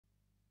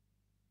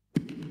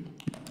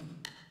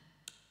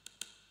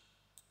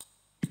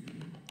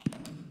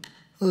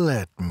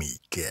Let me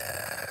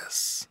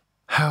guess.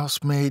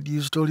 Housemaid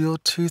used all your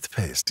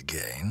toothpaste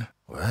again?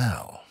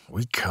 Well,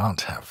 we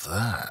can't have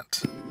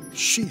that.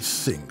 She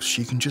thinks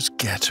she can just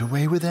get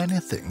away with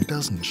anything,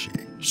 doesn't she?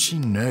 She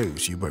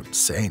knows you won't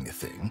say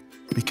anything,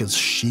 because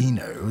she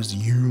knows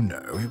you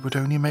know it would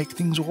only make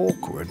things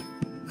awkward.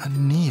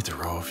 And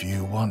neither of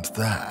you want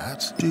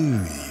that, do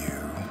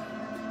you?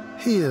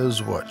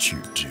 Here's what you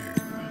do.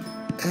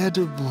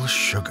 Edible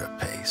sugar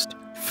paste,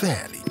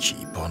 fairly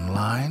cheap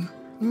online.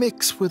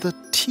 Mix with a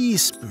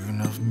teaspoon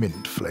of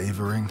mint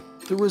flavoring.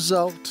 The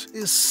result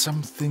is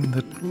something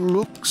that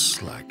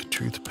looks like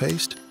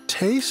toothpaste,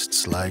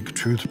 tastes like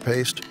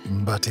toothpaste,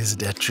 but is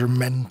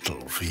detrimental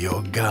for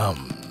your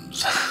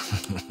gums.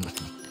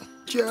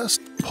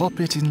 Just pop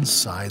it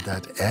inside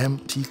that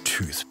empty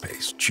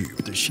toothpaste tube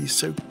that she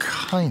so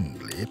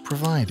kindly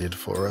provided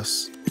for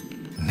us.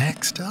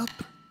 Next up,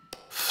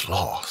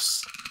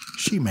 floss.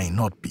 She may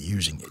not be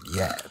using it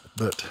yet,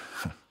 but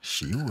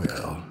she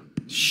will.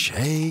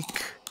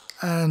 Shake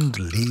and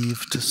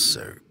leave to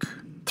soak.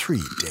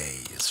 3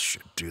 days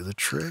should do the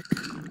trick.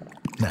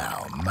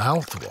 Now,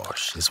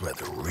 mouthwash is where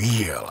the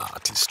real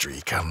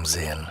artistry comes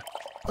in.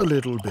 A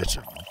little bit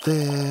of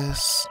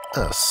this,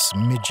 a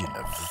smidgen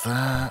of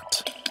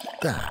that.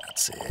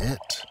 That's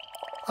it.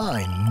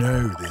 I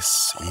know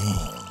this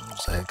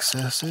seems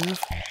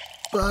excessive,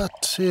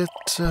 but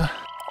it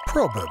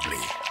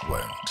probably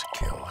won't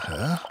kill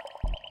her.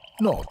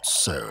 Not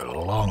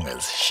so long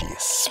as she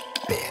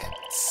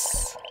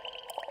spits.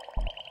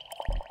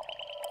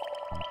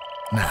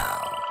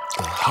 Now,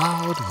 the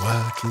hard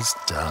work is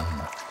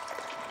done.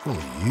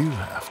 All you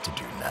have to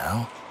do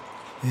now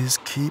is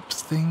keep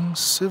things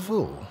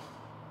civil.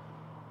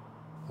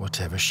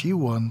 Whatever she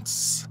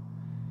wants,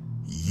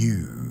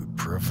 you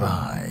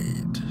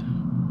provide,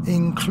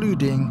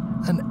 including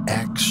an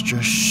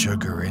extra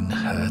sugar in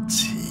her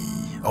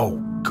tea. Oh,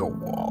 go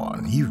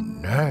on, you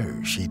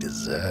know she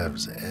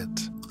deserves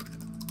it.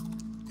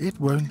 It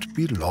won't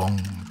be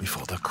long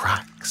before the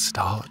cracks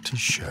start to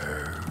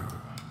show.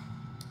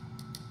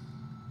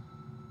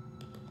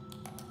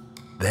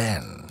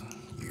 Then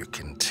you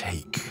can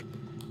take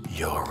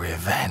your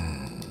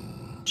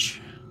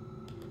revenge.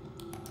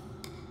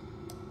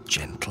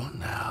 Gentle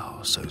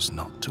now, so as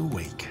not to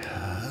wake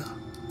her.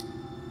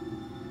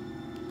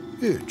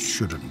 It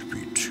shouldn't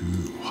be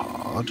too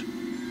hard.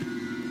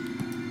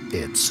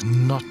 It's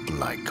not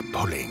like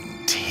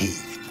pulling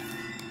teeth.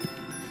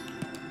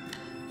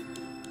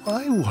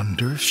 I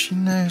wonder if she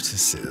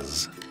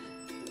notices.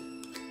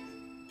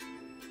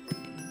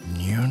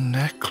 New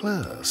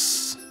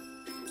necklace.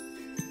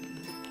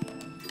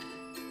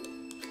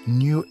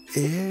 New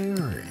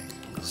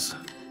earrings.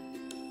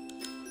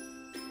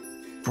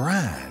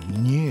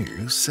 Brand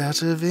new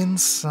set of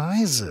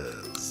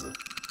incisors.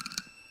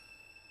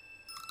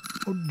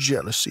 Oh,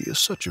 jealousy is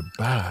such a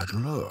bad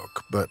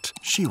look, but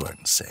she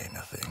won't say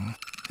anything.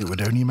 It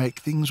would only make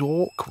things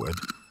awkward,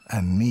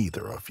 and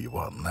neither of you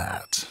want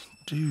that,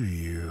 do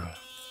you?